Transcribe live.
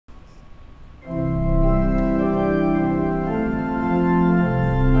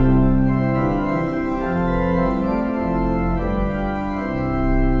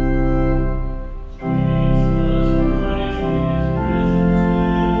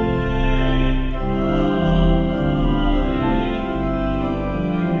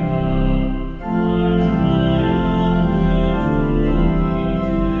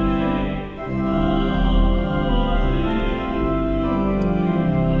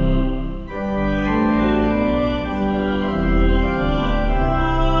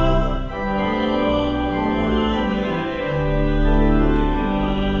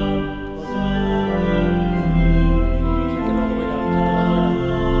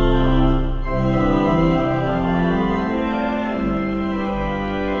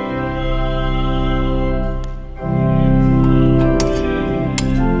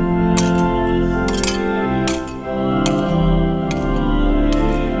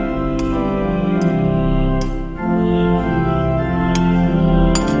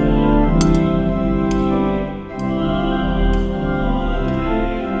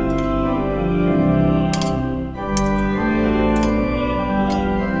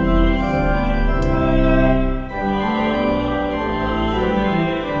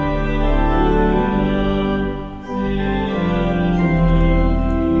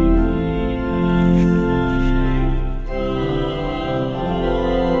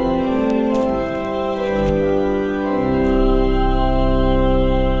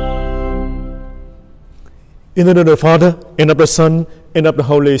In the name of the Father, and of the Son, and of the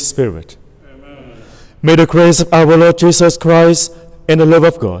Holy Spirit. Amen. May the grace of our Lord Jesus Christ, and the love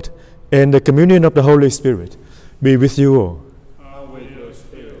of God, and the communion of the Holy Spirit be with you all. And with your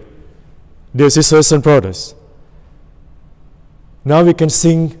spirit. Dear sisters and brothers, now we can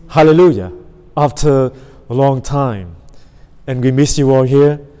sing Hallelujah after a long time. And we miss you all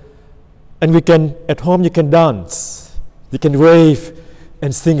here. And we can, at home, you can dance. You can wave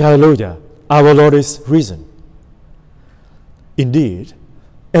and sing Hallelujah. Our Lord is risen. Indeed.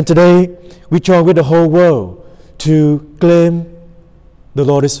 And today, we join with the whole world to claim the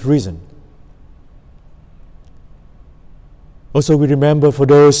Lord is risen. Also, we remember for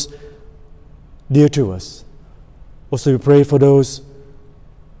those dear to us. Also, we pray for those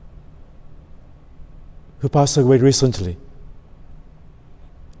who passed away recently.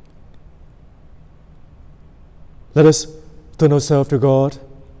 Let us turn ourselves to God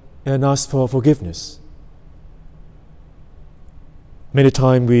and ask for forgiveness. Many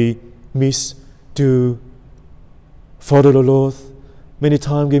times we miss to follow the Lord. Many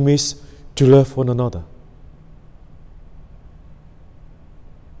times we miss to love one another.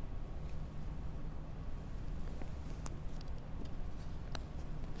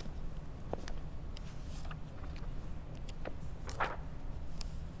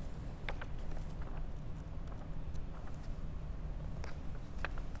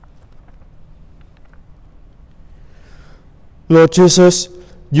 Lord Jesus,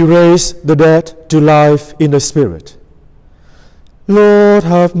 you raised the dead to life in the Spirit. Lord,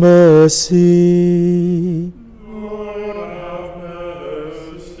 have mercy. Lord, have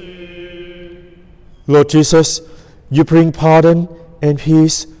mercy. Lord Jesus, you bring pardon and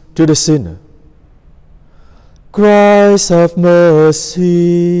peace to the sinner. Christ, have mercy.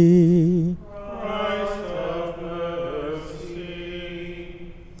 Christ, have mercy.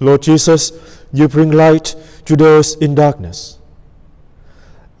 Lord Jesus, you bring light to those in darkness.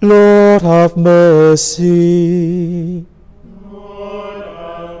 Lord, have mercy. Lord,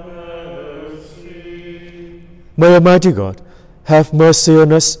 have mercy. May Almighty God have mercy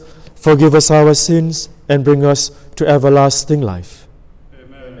on us, forgive us our sins, and bring us to everlasting life.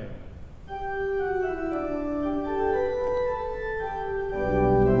 Amen.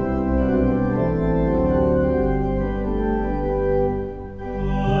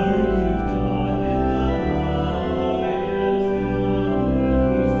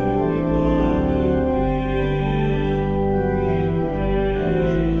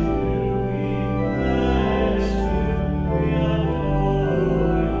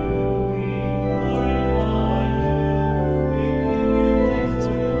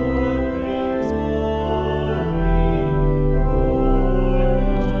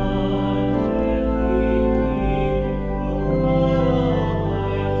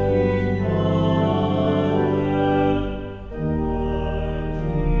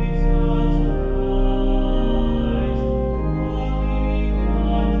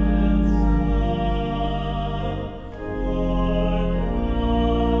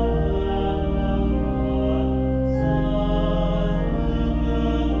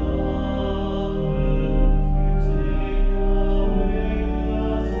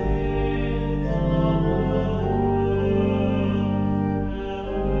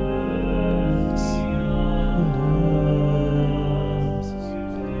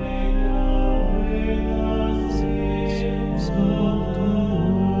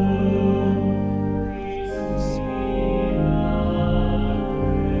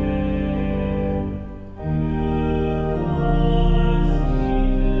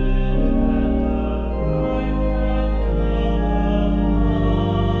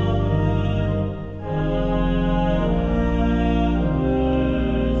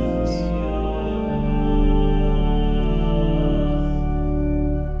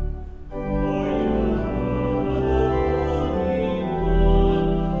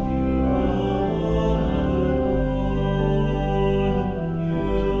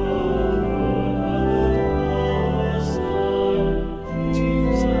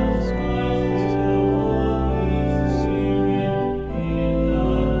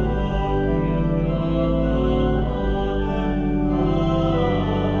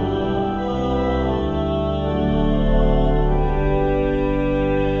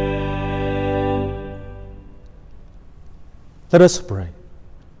 Let us pray.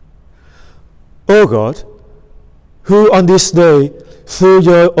 O God, who on this day, through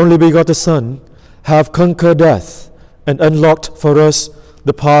your only begotten Son, have conquered death and unlocked for us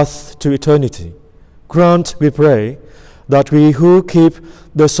the path to eternity, grant, we pray, that we who keep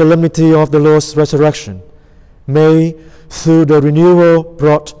the solemnity of the Lord's resurrection may, through the renewal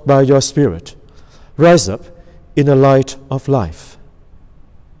brought by your Spirit, rise up in the light of life.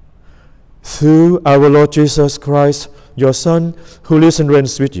 Through our Lord Jesus Christ, your Son, who lives and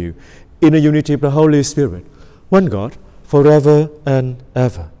reigns with you, in the unity of the Holy Spirit, one God, forever and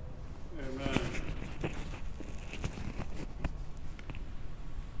ever. Amen.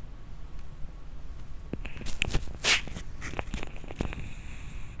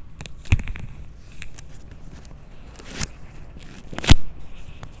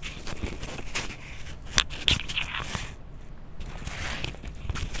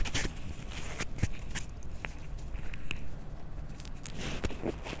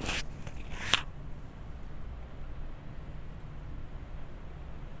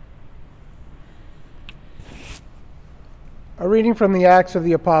 A reading from the Acts of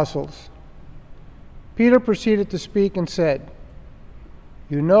the Apostles. Peter proceeded to speak and said,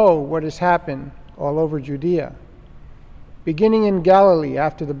 "You know what has happened all over Judea, beginning in Galilee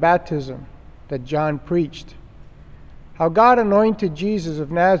after the baptism that John preached, how God anointed Jesus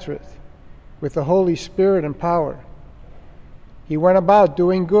of Nazareth with the Holy Spirit and power. He went about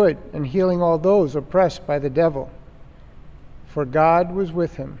doing good and healing all those oppressed by the devil, for God was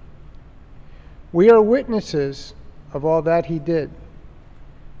with him. We are witnesses of all that he did,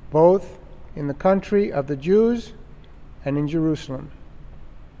 both in the country of the Jews and in Jerusalem.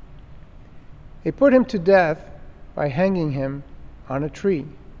 They put him to death by hanging him on a tree.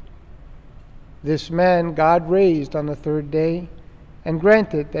 This man God raised on the third day and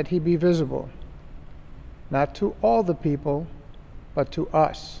granted that he be visible, not to all the people, but to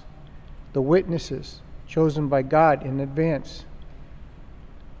us, the witnesses chosen by God in advance,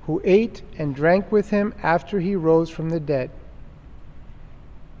 who ate and drank with him after he rose from the dead.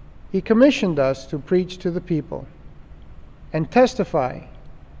 He commissioned us to preach to the people and testify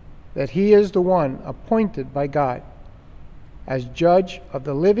that he is the one appointed by God as judge of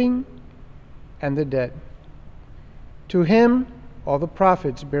the living and the dead. To him all the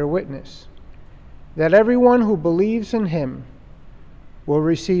prophets bear witness that everyone who believes in him will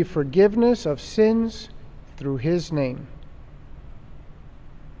receive forgiveness of sins through his name."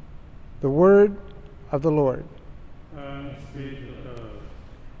 The word of the Lord. Thanks be to God.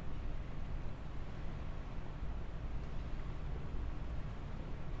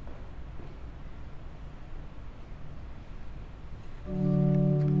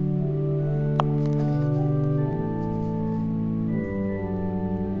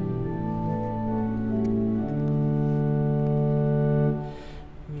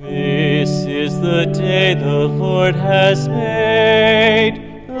 This is the day the Lord has made.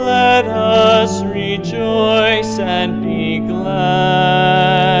 Let us rejoice and be glad.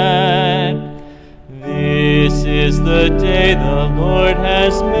 This is the day the Lord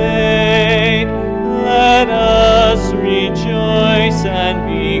has made. Let us rejoice and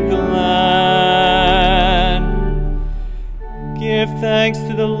be glad. Give thanks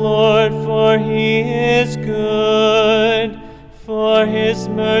to the Lord, for he is good, for his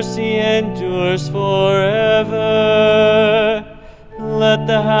mercy endures forever. Let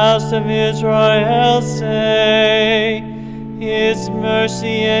the house of Israel say, his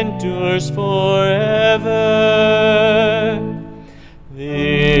mercy endures forever.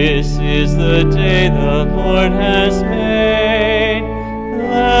 This is the day the Lord has made.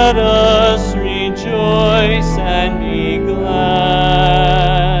 Let us rejoice and be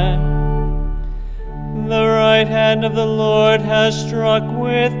glad. The right hand of the Lord has struck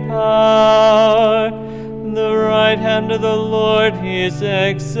with power. The right hand of the Lord is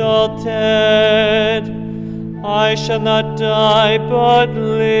exalted. I shall not die but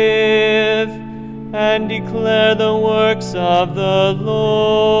live and declare the works of the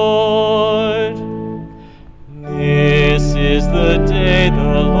Lord. This is the day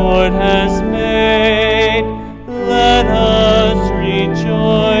the Lord has made. Let us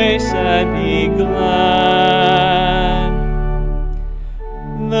rejoice and be glad.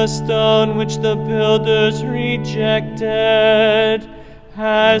 The stone which the builders rejected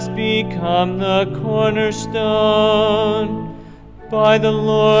has become the cornerstone. By the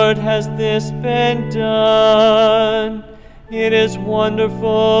Lord has this been done. It is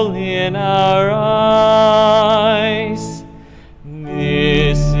wonderful in our eyes.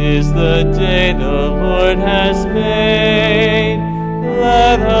 This is the day the Lord has made.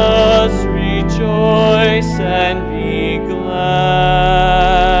 Let us rejoice and be glad.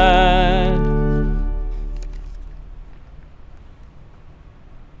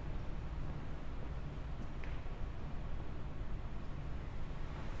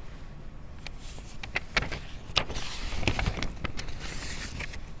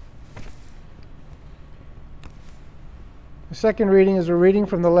 The second reading is a reading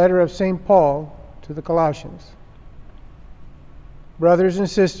from the letter of St. Paul to the Colossians. Brothers and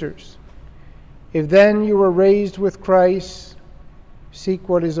sisters, if then you were raised with Christ, seek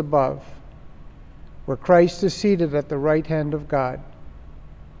what is above, where Christ is seated at the right hand of God.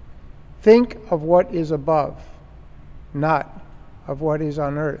 Think of what is above, not of what is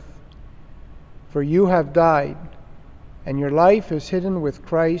on earth. For you have died, and your life is hidden with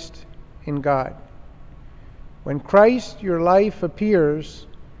Christ in God. When Christ, your life, appears,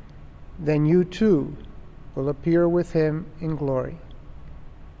 then you too will appear with him in glory.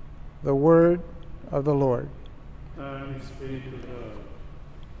 The word of the Lord. Thanks be to God.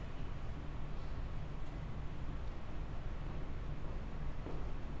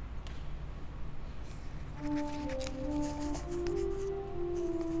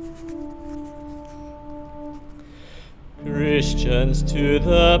 Christians, to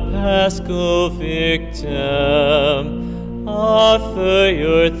the Paschal Victim, offer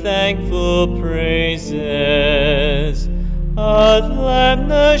your thankful praises. A lamb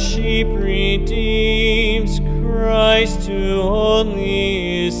the sheep redeems, Christ who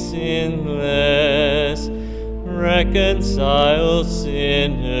only is sinless, reconciles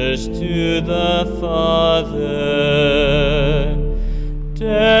sinners to the Father.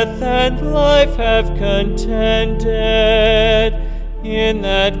 Death and life have contended in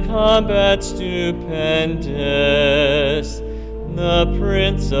that combat stupendous. The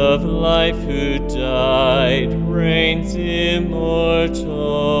Prince of Life who died reigns immortal.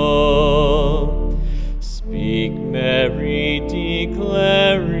 Speak, Mary,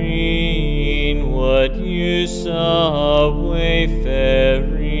 declaring what you saw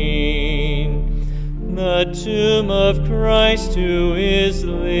wayfaring. The tomb of Christ who is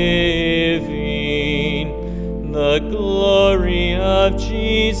living, the glory of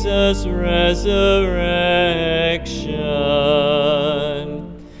Jesus' resurrection.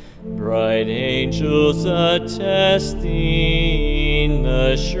 Bright angels attesting,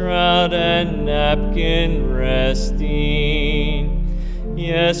 the shroud and napkin resting.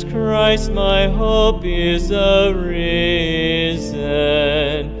 Yes, Christ, my hope is arisen.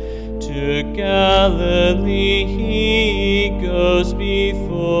 To Galilee he goes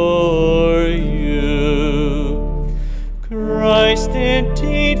before you. Christ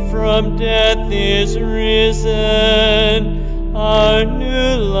indeed from death is risen, our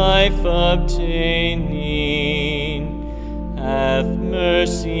new life obtaining. Have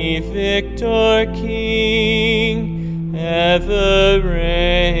mercy, Victor King, ever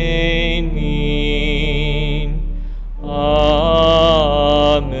reigning. Amen.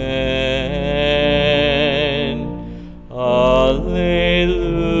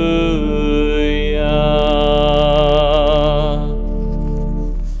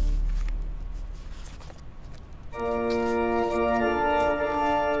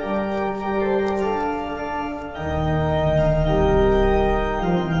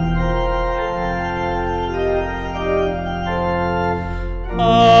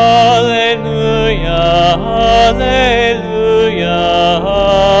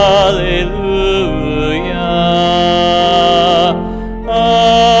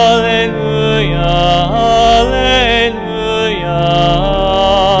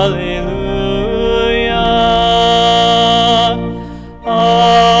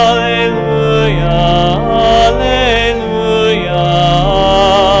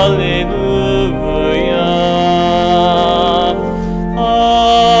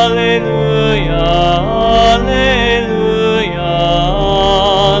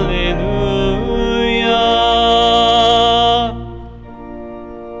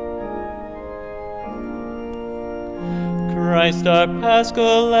 Christ our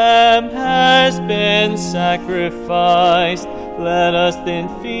Paschal Lamb has been sacrificed. Let us then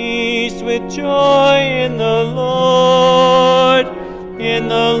feast with joy in the Lord, in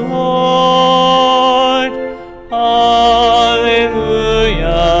the Lord. Alleluia,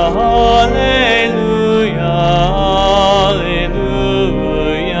 alleluia, alleluia.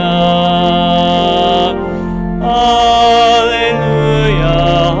 Alleluia,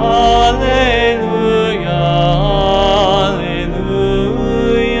 alleluia, alleluia.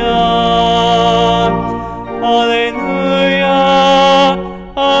 Alleluia,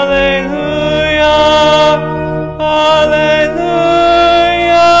 alleluia, alleluia.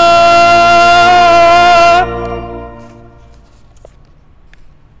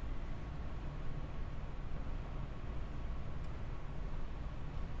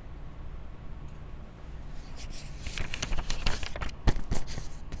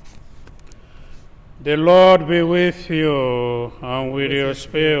 The Lord be with you and with your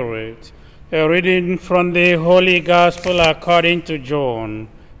spirit. A reading from the Holy Gospel according to John.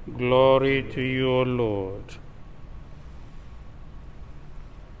 Glory to you, O Lord.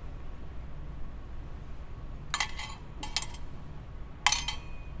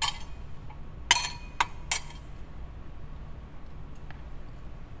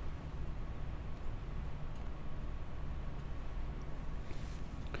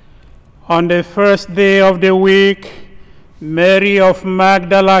 On the first day of the week, Mary of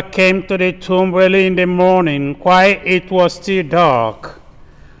Magdala came to the tomb early in the morning, while it was still dark,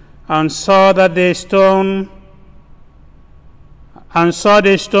 and saw the stone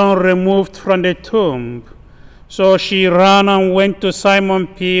removed from the tomb. So she ran and went to Simon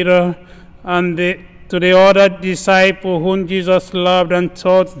Peter and to the other disciple whom Jesus loved, and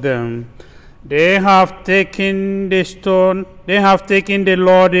told them, They have taken the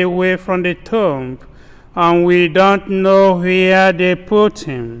Lord away from the tomb, and we don't know where they put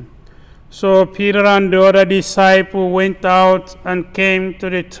him. So Peter and the other disciple went out and came to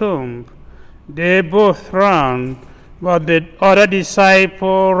the tomb. They both ran, but the other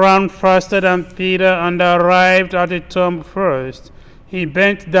disciple ran faster than Peter and arrived at the tomb first. He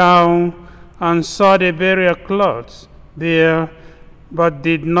bent down and saw the burial cloths there, but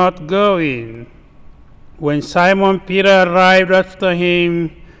did not go in. When Simon Peter arrived after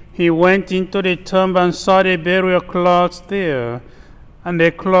him, he went into the tomb and saw the burial cloths there, and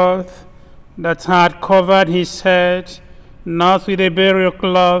the cloth that had covered his head, not with a burial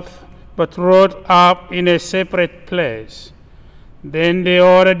cloth, but rolled up in a separate place. Then the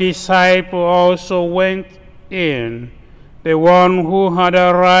other disciple also went in, the one who had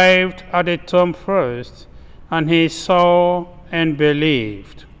arrived at the tomb first, and he saw and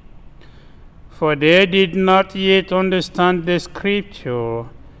believed. For they did not yet understand the scripture,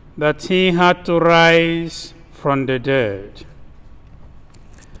 that he had to rise from the dead.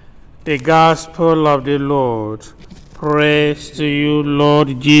 The Gospel of the Lord. Praise to you,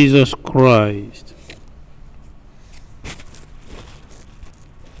 Lord Jesus Christ.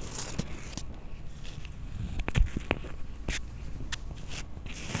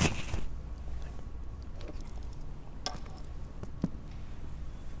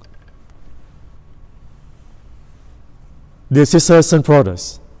 Dear sisters and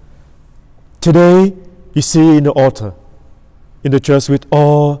brothers, today you see in the altar, in the church with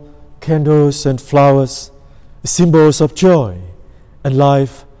all candles and flowers, symbols of joy and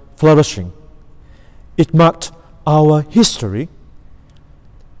life flourishing. It marked our history.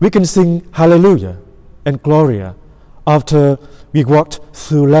 We can sing Hallelujah and Gloria after we walked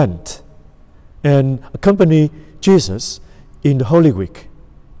through Lent and accompany Jesus in the Holy Week.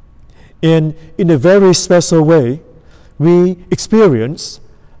 And in a very special way, we experience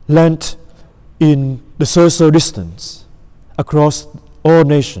Lent in the social distance across all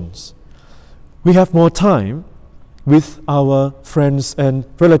nations. We have more time with our friends and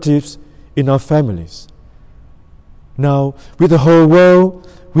relatives in our families. Now, with the whole world,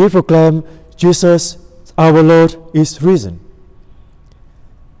 we proclaim Jesus, our Lord, is risen.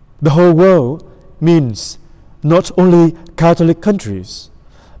 The whole world means not only Catholic countries,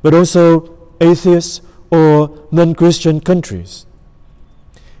 but also atheist or non-Christian countries.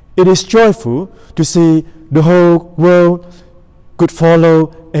 It is joyful to see the whole world could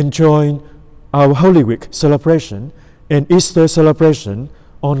follow and join our Holy Week celebration and Easter celebration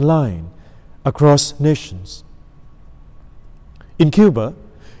online across nations. In Cuba,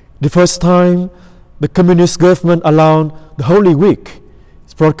 the first time the communist government allowed the Holy Week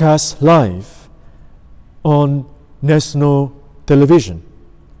is broadcast live on national television.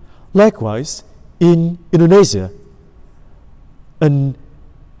 Likewise, in Indonesia, an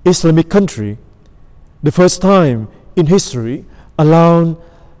Islamic country, the first time in history allowed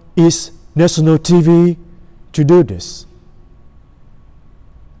its national TV to do this.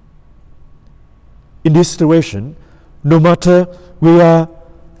 In this situation, no matter we are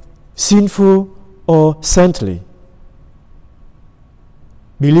sinful or saintly,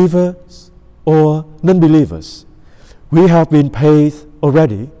 believers or non-believers, we have been paid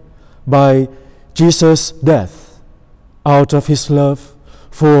already by Jesus' death out of his love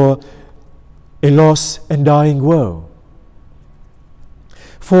for a lost and dying world.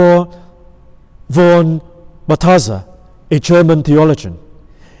 For von Balthasar, a German theologian,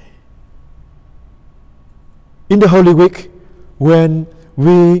 in the Holy Week, when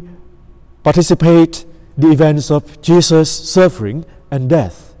we participate the events of Jesus' suffering and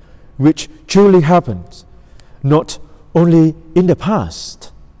death, which truly happened, not only in the past,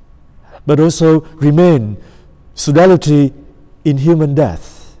 but also remain solidarity in human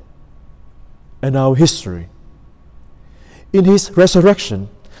death and our history. In his resurrection,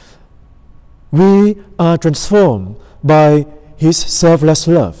 we are transformed by his selfless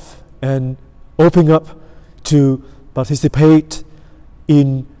love and opening up to participate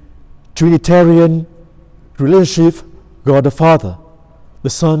in Trinitarian relationship, God the Father, the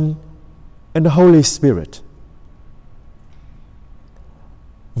Son, and the Holy Spirit.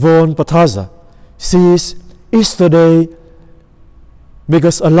 Von Balthasar sees Easter Day make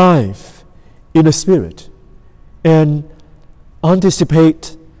us alive in the Spirit and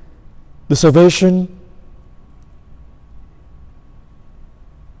anticipate the salvation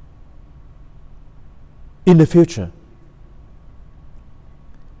in the future.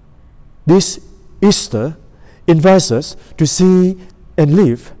 This Easter invites us to see and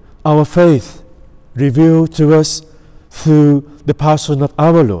live our faith revealed to us through the passion of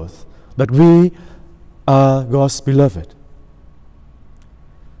our Lord, that we are God's beloved.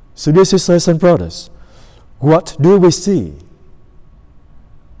 So dear sisters and brothers, what do we see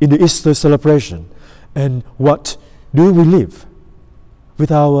in the Easter celebration, and what do we live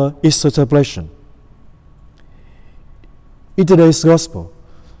with our Easter celebration? In today's Gospel,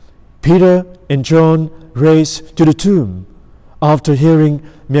 Peter and John race to the tomb after hearing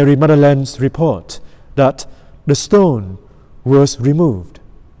Mary Magdalene's report that the stone was removed.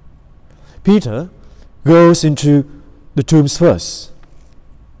 Peter goes into the tomb first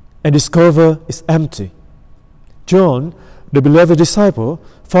and discovers it's empty. John, the beloved disciple,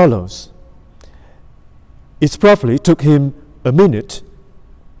 follows. It probably took him a minute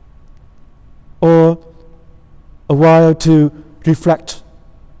or a while to reflect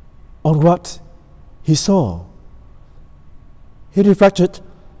on what he saw. He reflected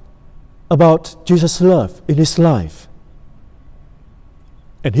about Jesus' love in his life,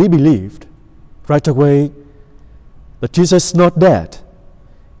 and he believed right away that Jesus is not dead,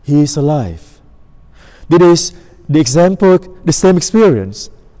 he is alive. This is the example, the same experience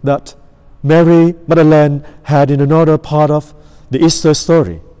that Mary Magdalene had in another part of the Easter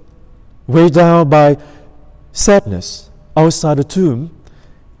story. Weighed down by sadness outside the tomb,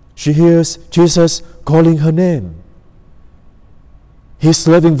 she hears Jesus calling her name. His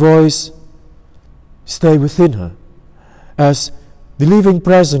loving voice stays within her as the living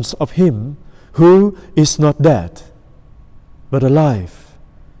presence of Him who is not dead, but alive,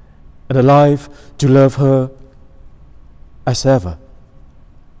 and alive to love her as ever.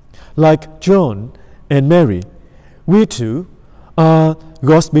 Like John and Mary, we too are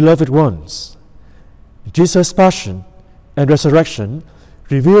God's beloved ones. Jesus' passion and resurrection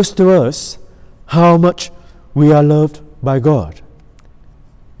reveals to us how much we are loved by God.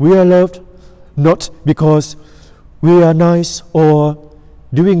 We are loved not because we are nice or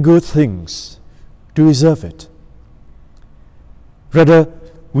doing good things to deserve it. Rather,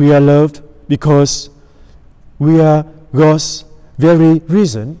 we are loved because we are God's very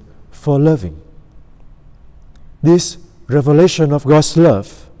reason for loving. This revelation of God's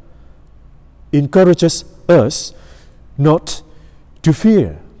love encourages us not to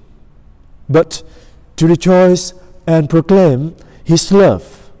fear, but to rejoice and proclaim His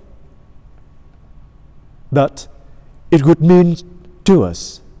love, that it would mean to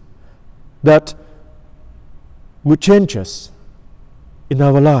us, that would change us in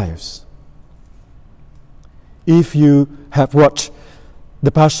our lives. If you have watched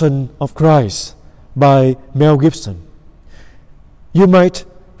The Passion of Christ by Mel Gibson, you might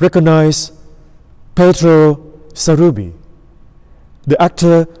recognize Pedro Sarubi, the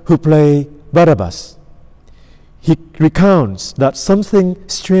actor who played Barabbas. He recounts that something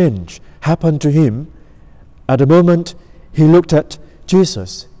strange happened to him at the moment he looked at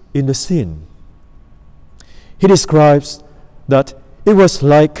Jesus in the scene. He describes that it was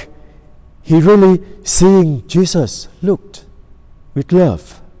like he really seeing Jesus looked with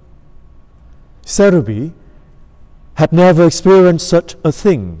love. Sarubi had never experienced such a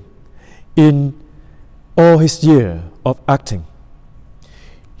thing in all his year of acting.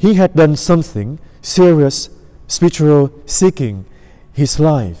 He had done something serious spiritual seeking his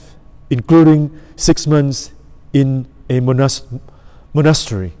life, including 6 months in a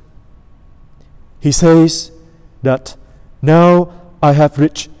monastery. He says that now I have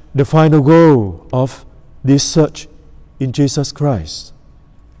reached the final goal of this search in Jesus Christ.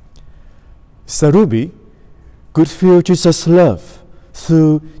 Sarubi could feel Jesus' love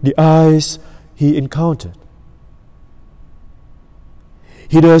through the eyes he encountered.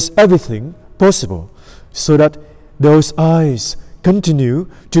 He does everything possible so that those eyes continue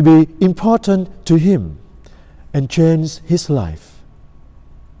to be important to him and change his life.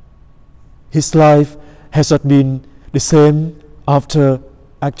 His life has not been the same after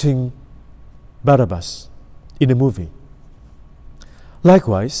acting Barabbas in the movie.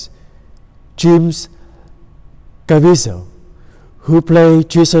 Likewise, James Caviezel, who played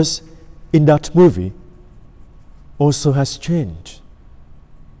Jesus in that movie, also has changed.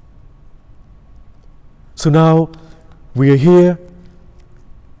 So now we are here.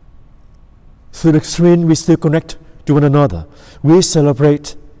 Through the screen, we still connect to one another. We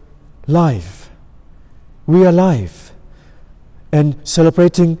celebrate life. We are alive. and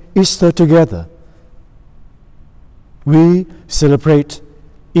celebrating Easter together. We celebrate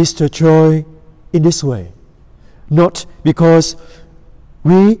Easter joy in this way, not because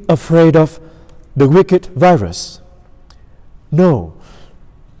we are afraid of the wicked virus, no,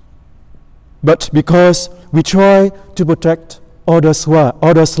 but because we try to protect others'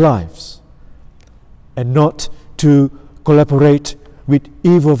 lives and not to collaborate with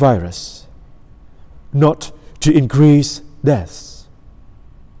evil virus, not to increase deaths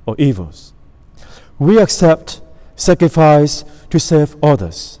or evils. We accept sacrifice to save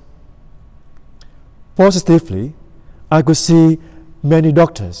others. Positively, I could see many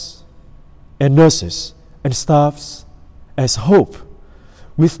doctors and nurses and staffs as hope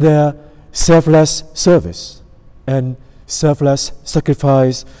with their selfless service and selfless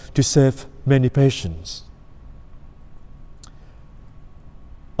sacrifice to save many patients.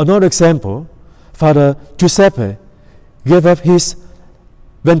 Another example, Father Giuseppe gave up his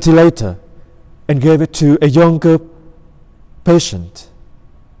ventilator and gave it to a younger patient.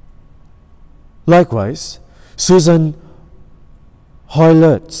 Likewise, Susan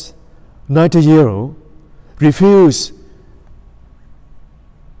Hoylert's 90-year-old refused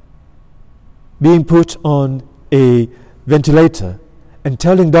being put on a ventilator and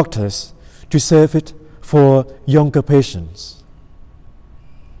telling doctors to save it for younger patients.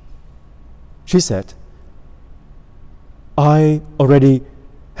 She said, I already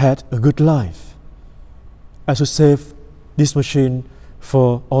had a good life. I should save this machine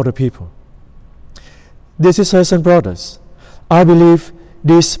for other people. Dear sisters and brothers, I believe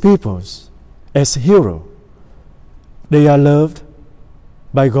these people as heroes. They are loved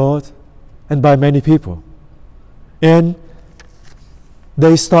by God and by many people. And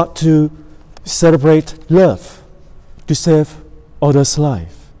they start to celebrate love to save others'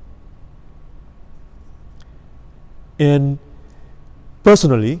 life. And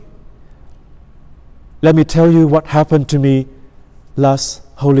personally, let me tell you what happened to me last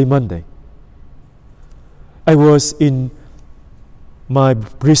Holy Monday. I was in my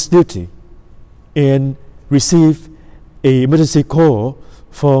priest duty and received an emergency call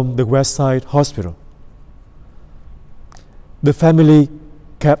from the West Side Hospital. The family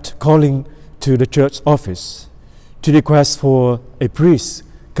kept calling to the church office to request for a priest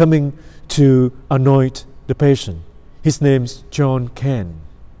coming to anoint the patient. His name's John Ken,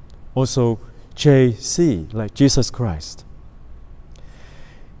 also JC, like Jesus Christ.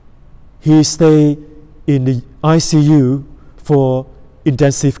 He stayed in the ICU for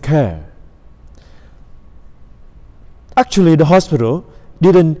intensive care. Actually, the hospital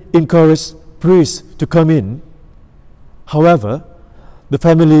didn't encourage priests to come in. However, the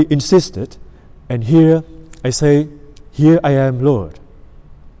family insisted, and here I say, here I am, Lord.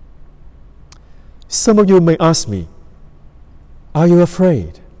 Some of you may ask me, are you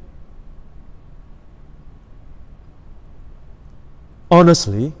afraid?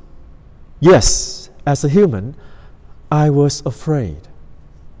 Honestly, yes, as a human, I was afraid.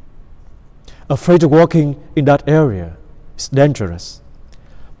 Afraid of walking in that area. It's dangerous.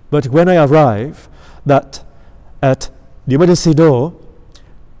 But when I arrived at the emergency door,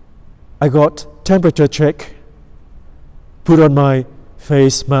 I got temperature check, put on my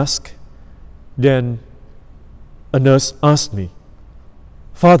face mask. Then a nurse asked me,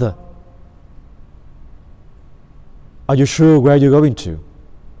 Father, are you sure where you're going to?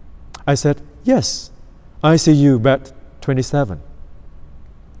 I said, yes, ICU bed 27.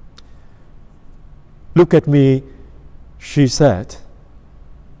 Look at me, she said,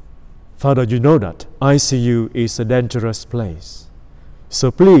 Father, you know that ICU is a dangerous place.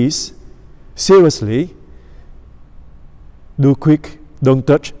 So please, seriously, do quick, don't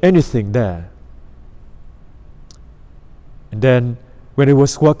touch anything there. And then when I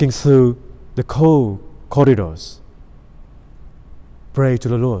was walking through the cold corridors, pray to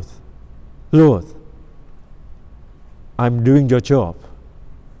the Lord. Lord, I'm doing your job,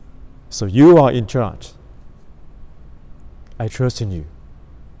 so you are in charge. I trust in you.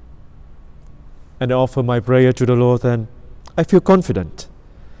 And I offer my prayer to the Lord, and I feel confident.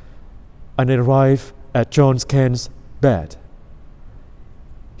 And I arrive at John Ken's bed.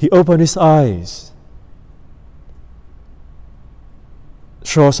 He opened his eyes,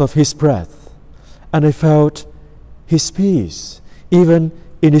 short of his breath, and I felt his peace, even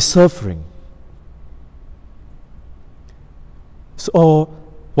in his suffering. So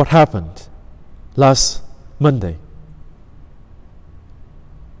what happened last Monday?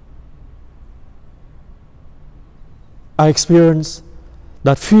 I experienced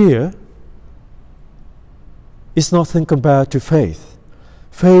that fear is nothing compared to faith.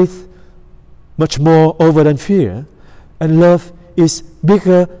 Faith much more over than fear, and love is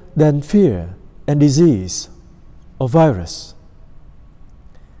bigger than fear and disease or virus.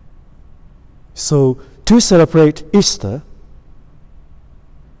 So, to celebrate Easter,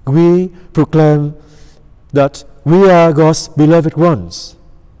 we proclaim that we are God's beloved ones.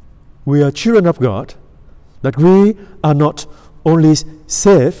 We are children of God, that we are not only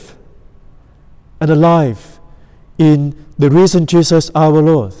safe and alive in the risen Jesus our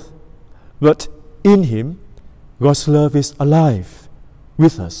Lord, but in Him, God's love is alive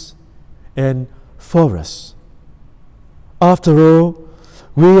with us and for us. After all,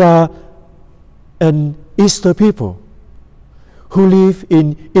 we are an Easter people who live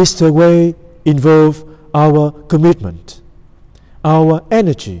in Easter way involve our commitment, our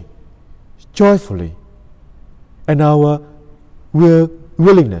energy, joyfully, and our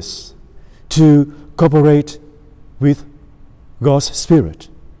willingness to cooperate with God's Spirit.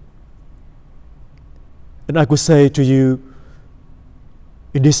 And I could say to you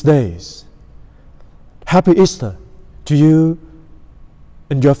in these days, Happy Easter to you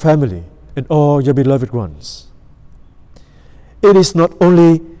and your family and all your beloved ones. It is not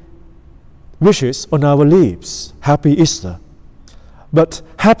only wishes on our lips, Happy Easter, but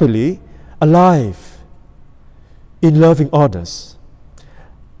happily alive in loving others,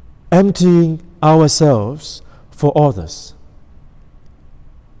 emptying ourselves for others.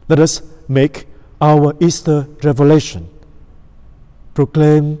 Let us make our Easter revelation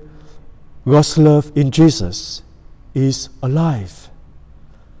proclaim God's love in Jesus is alive.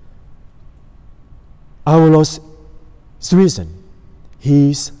 Our Lord's risen.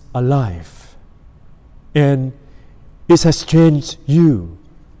 He is alive. And it has changed you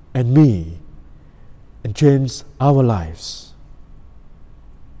and me and changed our lives.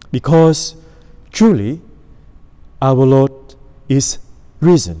 Because truly our Lord is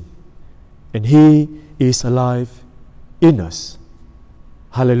risen and He is alive in us.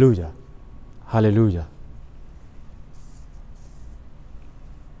 Hallelujah. Hallelujah.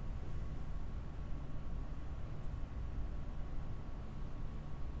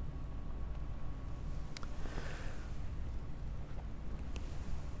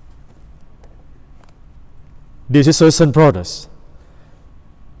 Dear sisters and brothers,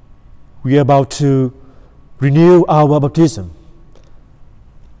 we are about to renew our baptism.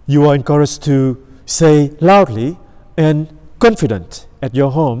 You are encouraged to say loudly and confident at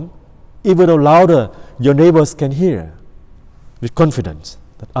your home, even though louder your neighbors can hear, with confidence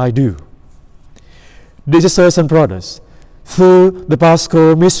that I do. Dear sisters and brothers, through the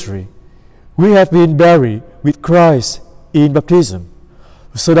Paschal mystery, we have been buried with Christ in baptism,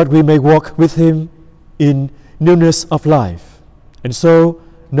 so that we may walk with Him in newness of life. And so,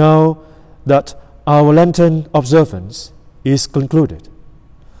 now that our Lenten observance is concluded,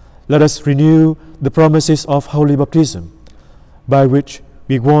 let us renew the promises of holy baptism, by which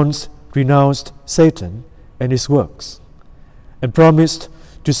we once renounced Satan and his works, and promised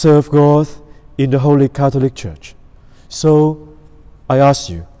to serve God in the Holy Catholic Church. So, I ask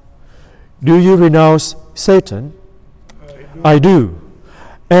you, do you renounce Satan? I do.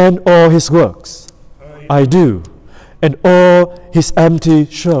 And all his works? I do. And all his empty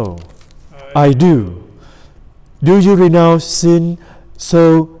show? I do. Do you renounce sin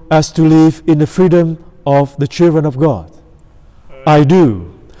so as to live in the freedom of the children of God? I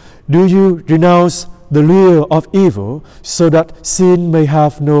do. Do you renounce the lure of evil so that sin may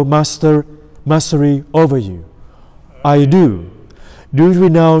have no mastery over you? I do. Do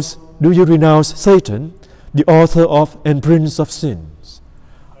you renounce Satan, the author of and prince of sins?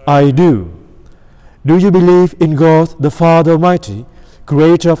 I do. Do you believe in God the Father Almighty,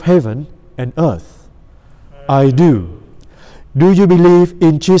 creator of heaven and earth? I do. Do you believe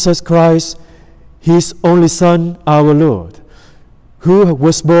in Jesus Christ, His only Son, our Lord, who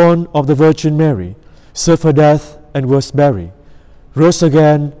was born of the Virgin Mary, suffered death and was buried, rose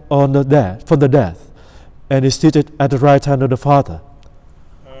again from the dead, and is seated at the right hand of the Father?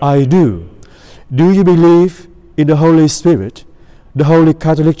 I do. Do you believe in the Holy Spirit, the Holy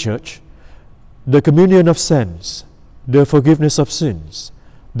Catholic Church, the communion of saints, the forgiveness of sins,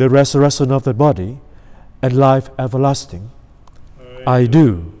 the resurrection of the body, and life everlasting? I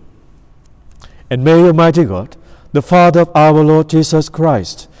do. And may Almighty God, the Father of our Lord Jesus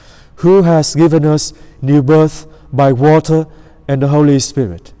Christ, who has given us new birth by water and the Holy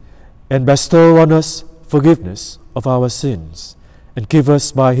Spirit, and bestow on us forgiveness of our sins, and give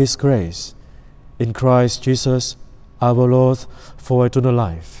us by His grace, in Christ Jesus our Lord, for eternal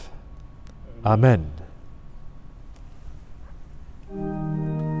life. Amen.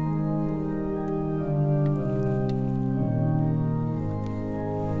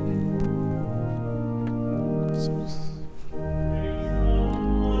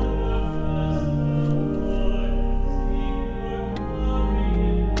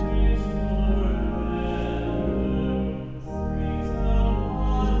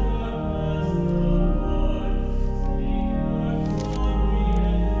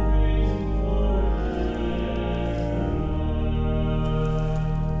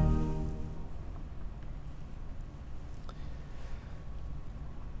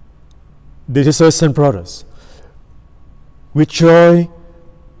 Dear sisters and brothers, with joy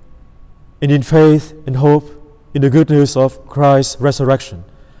and in faith and hope in the good news of Christ's resurrection,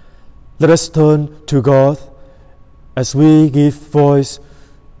 let us turn to God as we give voice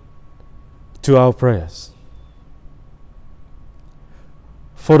to our prayers.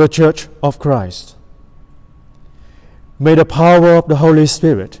 For the Church of Christ, may the power of the Holy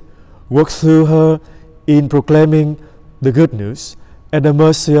Spirit work through her in proclaiming the good news and the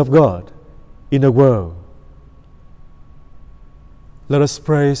mercy of God in the world. Let us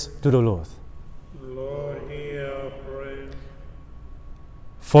praise to the Lord. Lord, hear our prayer.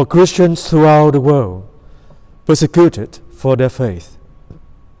 For Christians throughout the world, persecuted for their faith,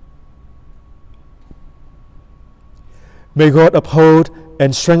 may God uphold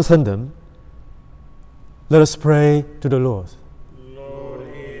and strengthen them. Let us pray to the Lord.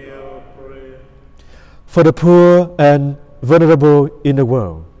 Lord, hear our prayer. For the poor and vulnerable in the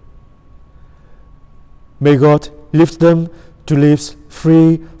world, may God lift them to lives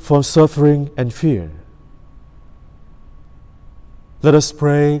free from suffering and fear. Let us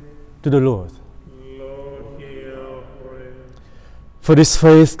pray to the Lord. Lord, hear our prayer. For this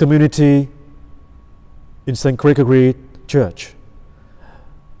faith community in St. Gregory Church,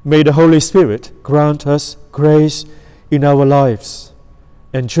 may the Holy Spirit grant us grace in our lives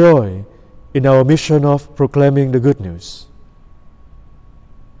and joy in our mission of proclaiming the good news.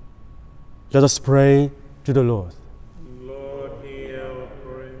 Let us pray to the Lord. Lord, hear our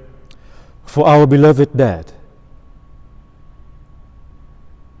prayer. For our beloved dead,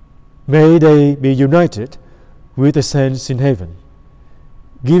 may they be united with the saints in heaven,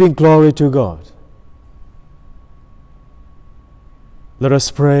 giving glory to God. Let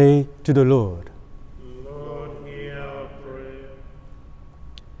us pray to the Lord. Lord, hear our prayer.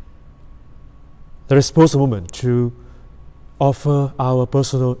 Let us pause a moment to offer our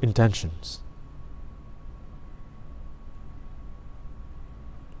personal intentions.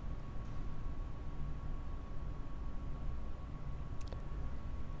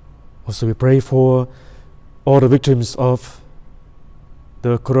 Also, we pray for all the victims of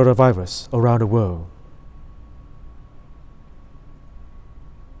the coronavirus around the world.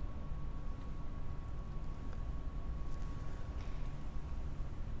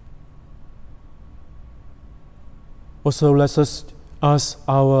 Also, let us ask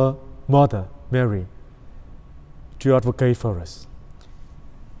our Mother, Mary, to advocate for us.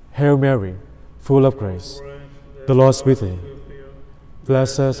 Hail Mary, full of grace, the Lord is with thee.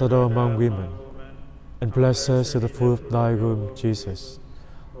 Blessed art thou among women, and blessed is the fruit of thy womb, Jesus.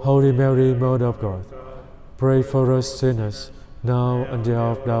 Holy Mary, Mother of God, pray for us sinners, now and the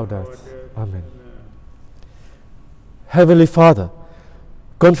hour of our death. Amen. Heavenly Father,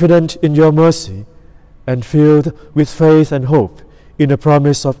 confident in your mercy, and filled with faith and hope in the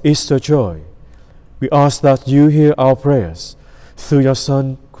promise of Easter joy, we ask that you hear our prayers through your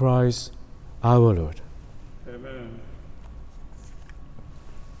Son, Christ our Lord. Amen.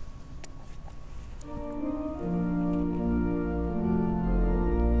 Hallelujah.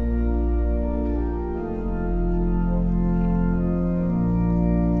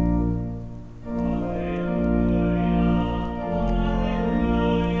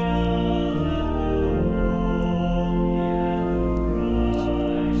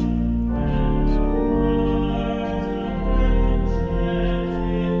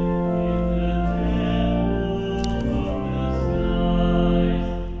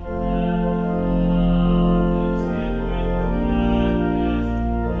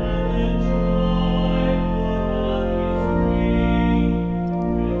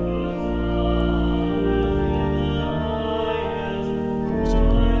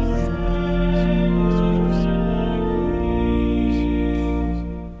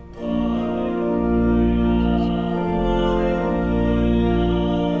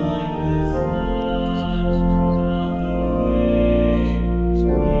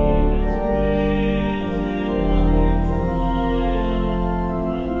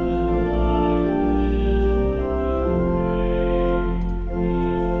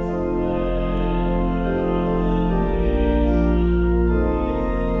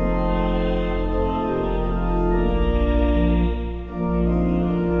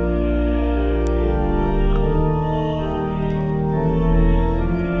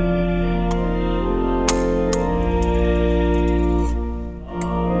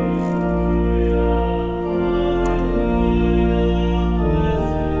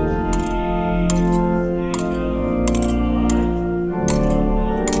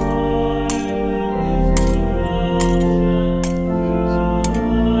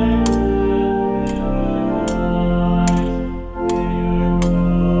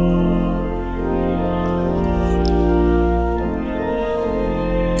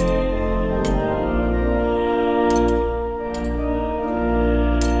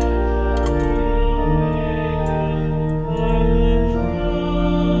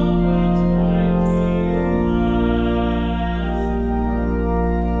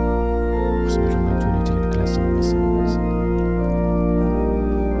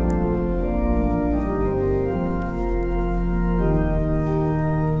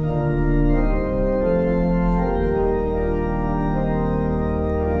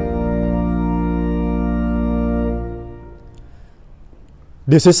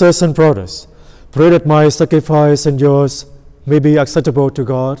 Dear sisters and brothers, pray that my sacrifice and yours may be acceptable to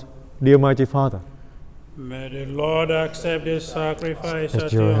God, the Almighty Father. May the Lord accept this sacrifice At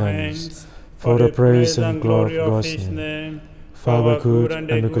at your your hands, hands for the praise and glory of God's His name, name, for our our good good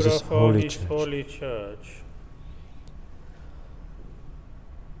and and the because good His of all holy His church. holy church.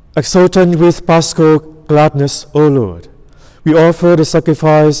 Exultant with paschal gladness, O Lord, we offer the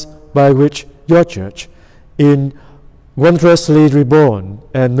sacrifice by which your church, in wondrously reborn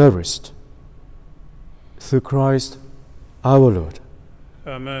and nourished, through Christ our Lord.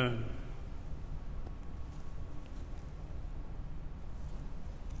 Amen.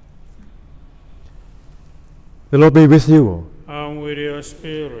 The Lord be with you all. And with your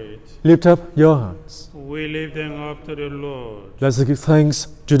spirit, Lift up your hearts. we lift them up to the Lord. Let us give thanks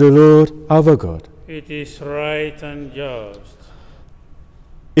to the Lord our God. It is right and just.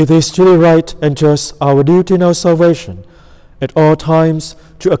 It is truly right and just, our duty and our salvation, at all times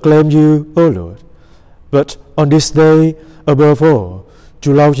to acclaim you, O Lord, but on this day, above all,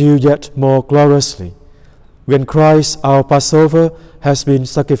 to love you yet more gloriously, when Christ our Passover has been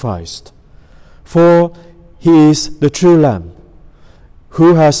sacrificed. For he is the true Lamb,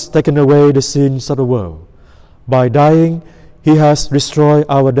 who has taken away the sins of the world. By dying, he has destroyed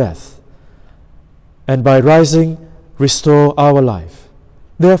our death, and by rising, restore our life.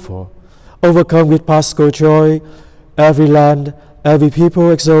 Therefore, overcome with paschal joy, every land, every people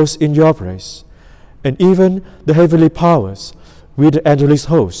exalts in your praise, and even the heavenly powers with the angelic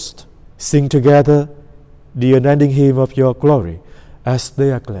host sing together the unending hymn of your glory as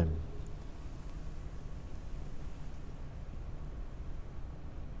they acclaim.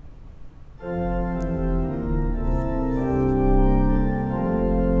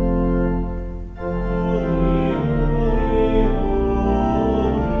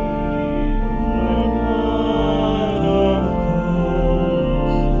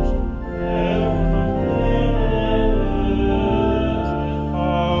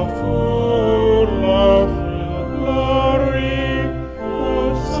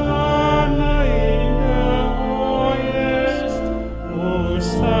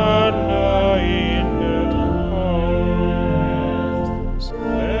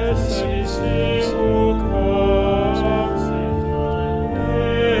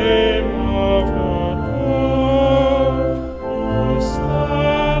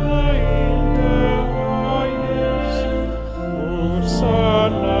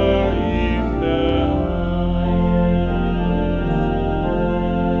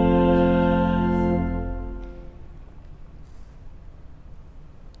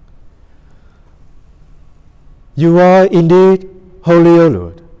 You are indeed holy, O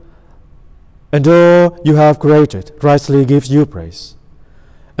Lord, and all you have created rightly gives you praise.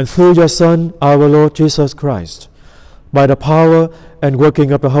 And through your Son, our Lord Jesus Christ, by the power and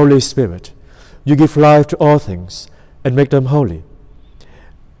working of the Holy Spirit, you give life to all things and make them holy.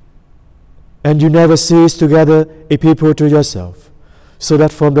 And you never cease to gather a people to yourself, so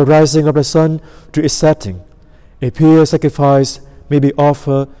that from the rising of the sun to its setting, a pure sacrifice may be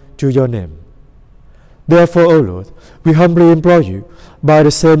offered to your name. Therefore, O Lord, we humbly implore you, by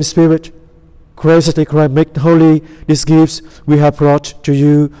the same Spirit, graciously make holy these gifts we have brought to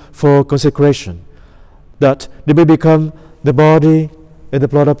you for consecration, that they may become the body and the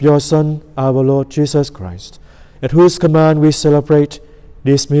blood of your Son, our Lord Jesus Christ, at whose command we celebrate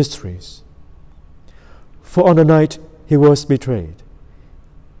these mysteries. For on the night he was betrayed,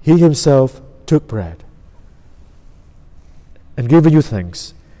 he himself took bread, and giving you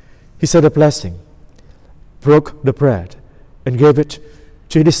thanks, he said a blessing, broke the bread, and gave it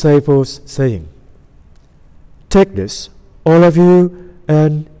to his disciples, saying, "Take this, all of you,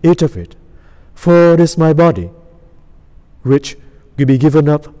 and eat of it, for this is my body, which will be given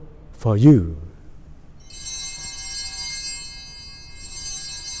up for you."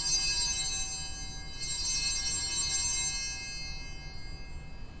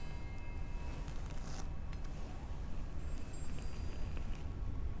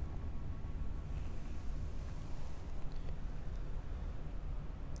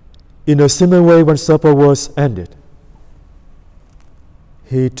 In a similar way, when supper was ended,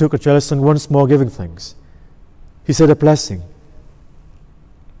 he took a chalice and once more giving thanks, he said a blessing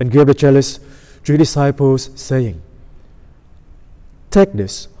and gave the chalice to his disciples, saying, "Take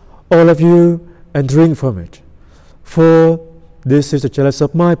this, all of you, and drink from it, for this is the chalice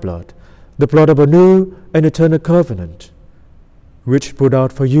of my blood, the blood of a new and eternal covenant, which poured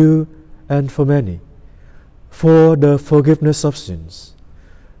out for you and for many, for the forgiveness of sins.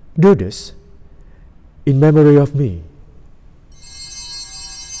 Do this in memory of me."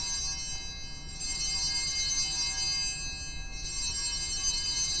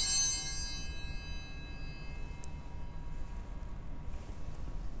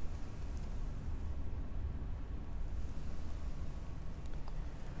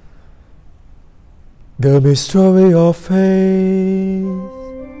 The mystery of faith.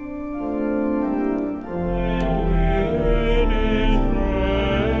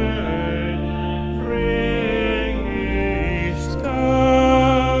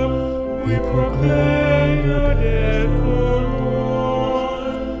 We proclaim your death, O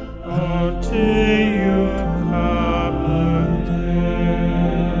Lord, until you come again.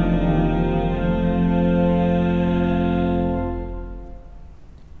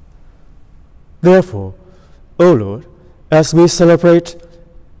 Therefore, O Lord, as we celebrate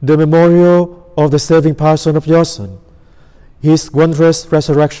the memorial of the saving passion of your Son, his wondrous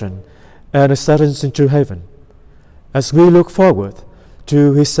resurrection and ascent into heaven, as we look forward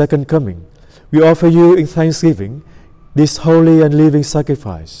to his second coming, we offer you in thanksgiving this holy and living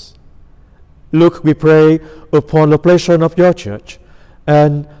sacrifice. Look, we pray, upon the oblation of your church,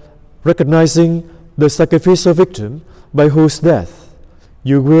 and recognizing the sacrificial victim by whose death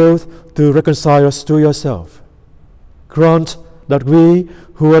you willed to reconcile us to yourself. Grant that we,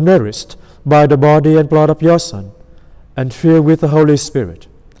 who are nourished by the body and blood of your Son, and filled with the Holy Spirit,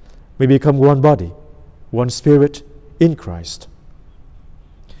 may become one body, one spirit in Christ.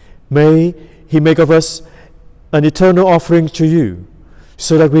 May he make of us an eternal offering to you,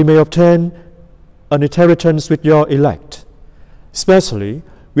 so that we may obtain an inheritance with your elect, especially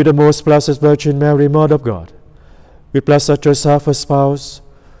with the most blessed Virgin Mary, Mother of God, with blessed Joseph, her spouse,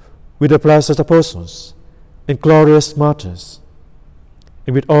 with the blessed apostles and glorious martyrs,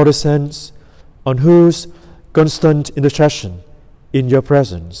 and with all the saints on whose constant intercession in your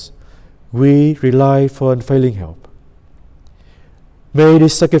presence we rely for unfailing help. May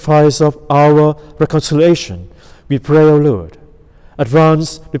this sacrifice of our reconciliation, we pray, O Lord,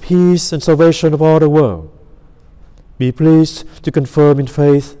 advance the peace and salvation of all the world. Be pleased to confirm in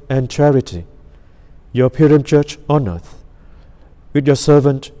faith and charity your pilgrim church on earth, with your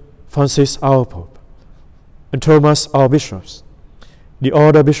servant Francis our Pope, and Thomas our bishops, the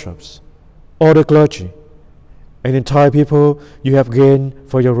other bishops, all the clergy, and entire people you have gained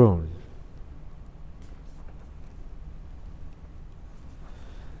for your own.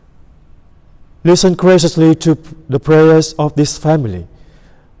 Listen graciously to the prayers of this family,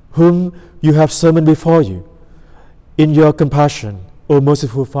 whom you have summoned before you. In your compassion, O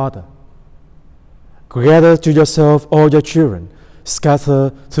merciful Father, gather to yourself all your children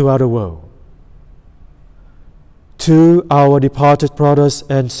scattered throughout the world. To our departed brothers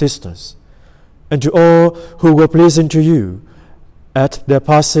and sisters, and to all who were pleasing to you at their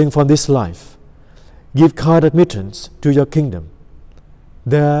passing from this life, give kind admittance to your kingdom.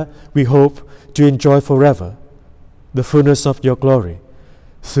 There we hope to enjoy forever the fullness of your glory,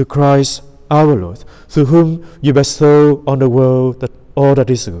 through Christ our Lord, through whom you bestow on the world all that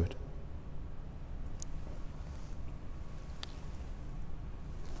is good.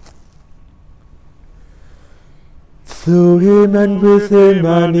 Through him and with him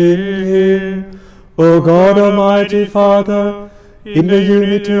and in him, O God Almighty Father, in the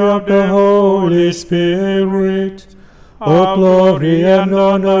unity of the Holy Spirit, all glory and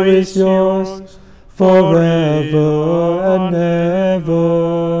honor is yours forever and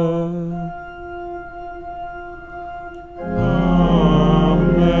ever. Amen.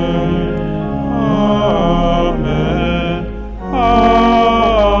 Amen. Amen.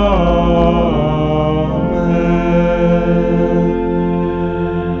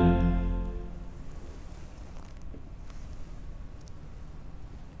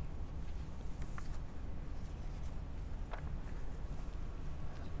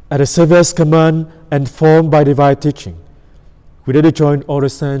 At the Saviour's command and formed by divine teaching, we daily join all the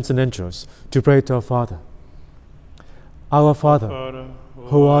saints and angels to pray to our Father. Our Father,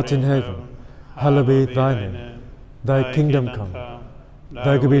 who art in heaven, hallowed be thy name. Thy kingdom come,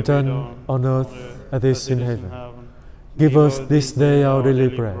 thy will be done on earth as it is in heaven. Give us this day our daily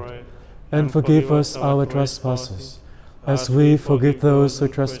bread, and forgive us our trespasses, as we forgive those who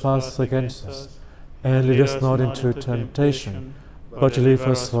trespass against us. And lead us not into temptation, but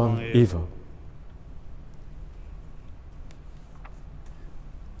deliver us from evil.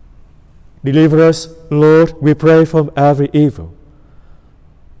 Deliver us, Lord, we pray, from every evil.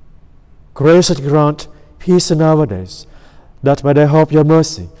 Graciously grant peace in our days, that by the help of your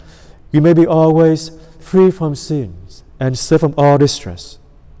mercy we may be always free from sins and safe from all distress,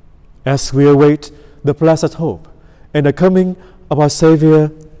 as we await the blessed hope and the coming of our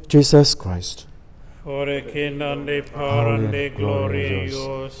Savior, Jesus Christ. For the kingdom, the power, and the glory is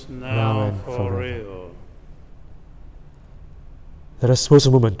yours, now and forever. Let us pause a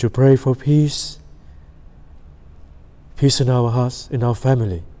moment to pray for peace, peace in our hearts, in our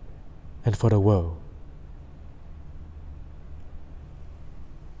family, and for the world.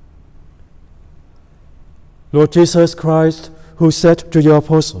 Lord Jesus Christ, who said to your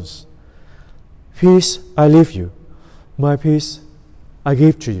apostles, "Peace I leave you, my peace I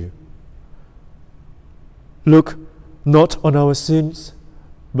give to you." Look not on our sins,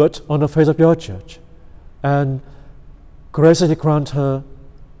 but on the faith of your church, and graciously grant her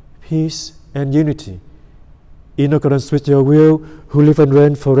peace and unity, in accordance with your will, who live and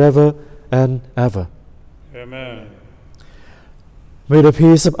reign forever and ever. Amen. May the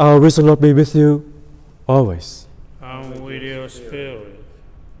peace of our risen Lord be with you always. And with your spirit.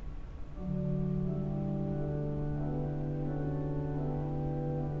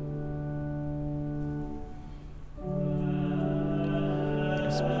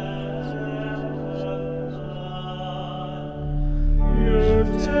 You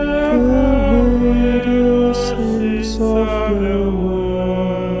take away the sins of the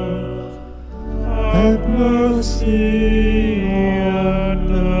world. Have mercy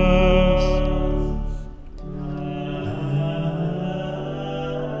on us.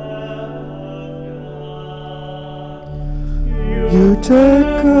 You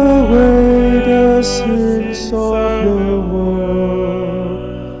take away the sins of the world.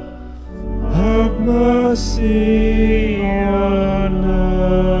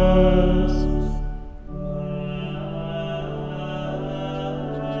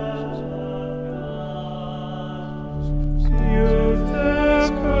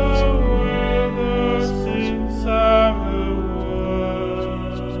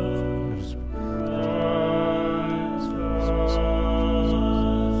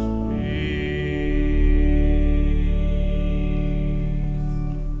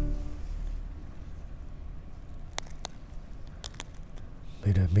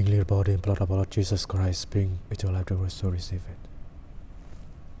 May the mingled body and blood of our Lord Jesus Christ bring eternal life to us who receive it.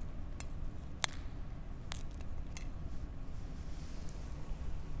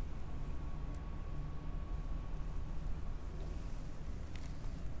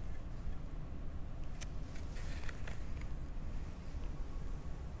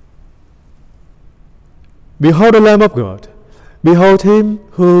 Behold the Lamb of God. Behold him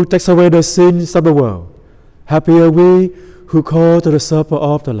who takes away the sins of the world. Happy are we who call to the supper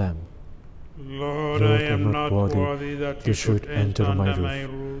of the Lamb. Lord, I am not worthy that you should enter under my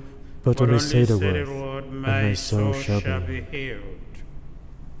roof, but only say the word, word, and my soul shall be healed. healed.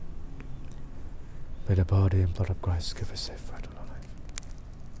 May the body and blood of Christ give us safe eternal life.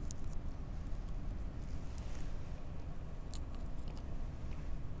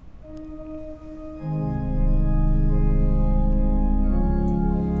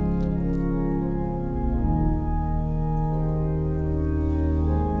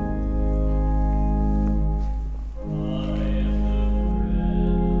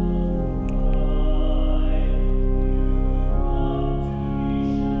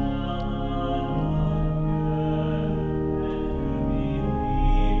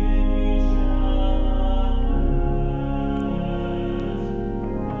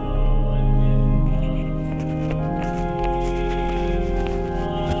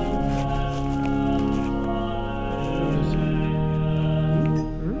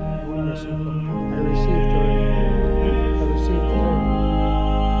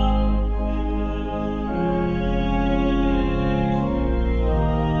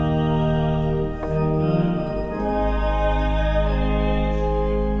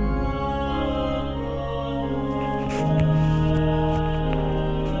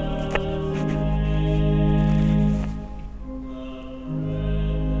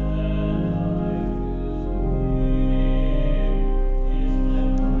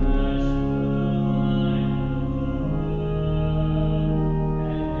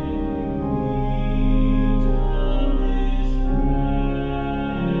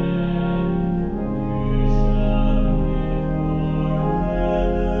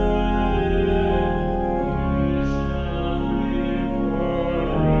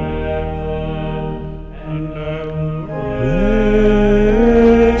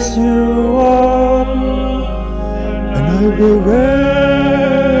 will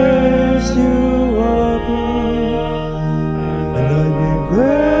raise you up, and I will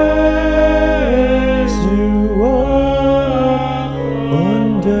raise you up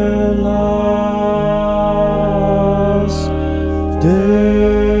on the last day.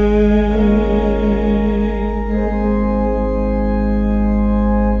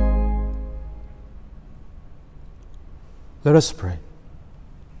 Let us pray.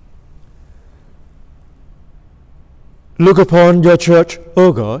 Look upon your church,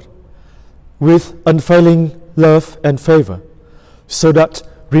 O God, with unfailing love and favor, so that,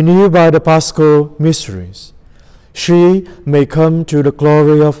 renewed by the Paschal mysteries, she may come to the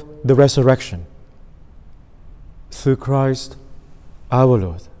glory of the resurrection. through Christ our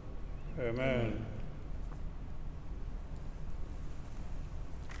Lord. Amen.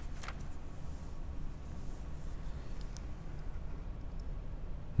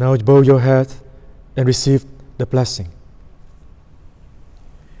 Now bow your head and receive the blessing.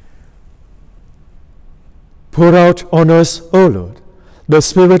 Pour out on us, O Lord, the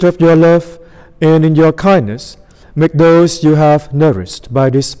spirit of your love, and in your kindness make those you have nourished by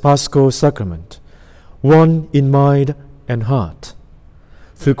this Paschal sacrament one in mind and heart.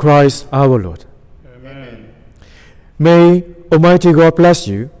 Through Christ our Lord. Amen. May Almighty God bless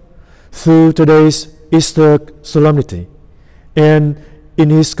you through today's Easter solemnity, and in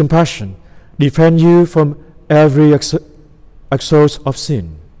His compassion defend you from every assault of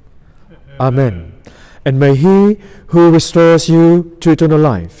sin. Amen. And may He who restores you to eternal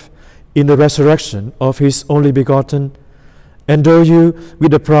life in the resurrection of His only begotten endow you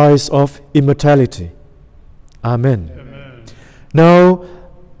with the prize of immortality. Amen. Amen. Now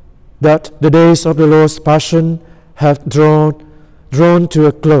that the days of the Lord's Passion have drawn to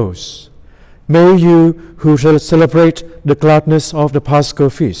a close, may you who shall celebrate the gladness of the Paschal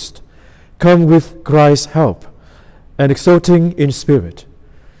feast come with Christ's help and exulting in spirit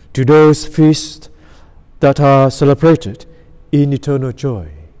to those feasts that are celebrated in eternal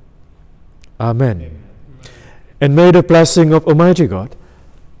joy. Amen. And may the blessing of Almighty God,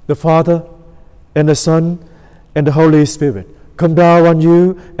 the Father, and the Son, and the Holy Spirit come down on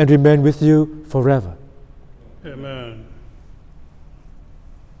you and remain with you forever. Amen.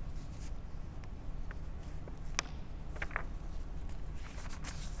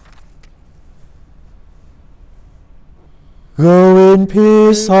 Go in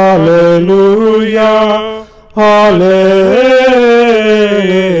peace, hallelujah, hallelujah.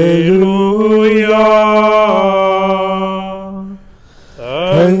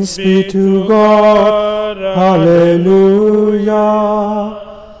 Thanks be to God, hallelujah,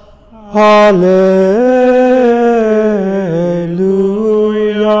 hallelujah.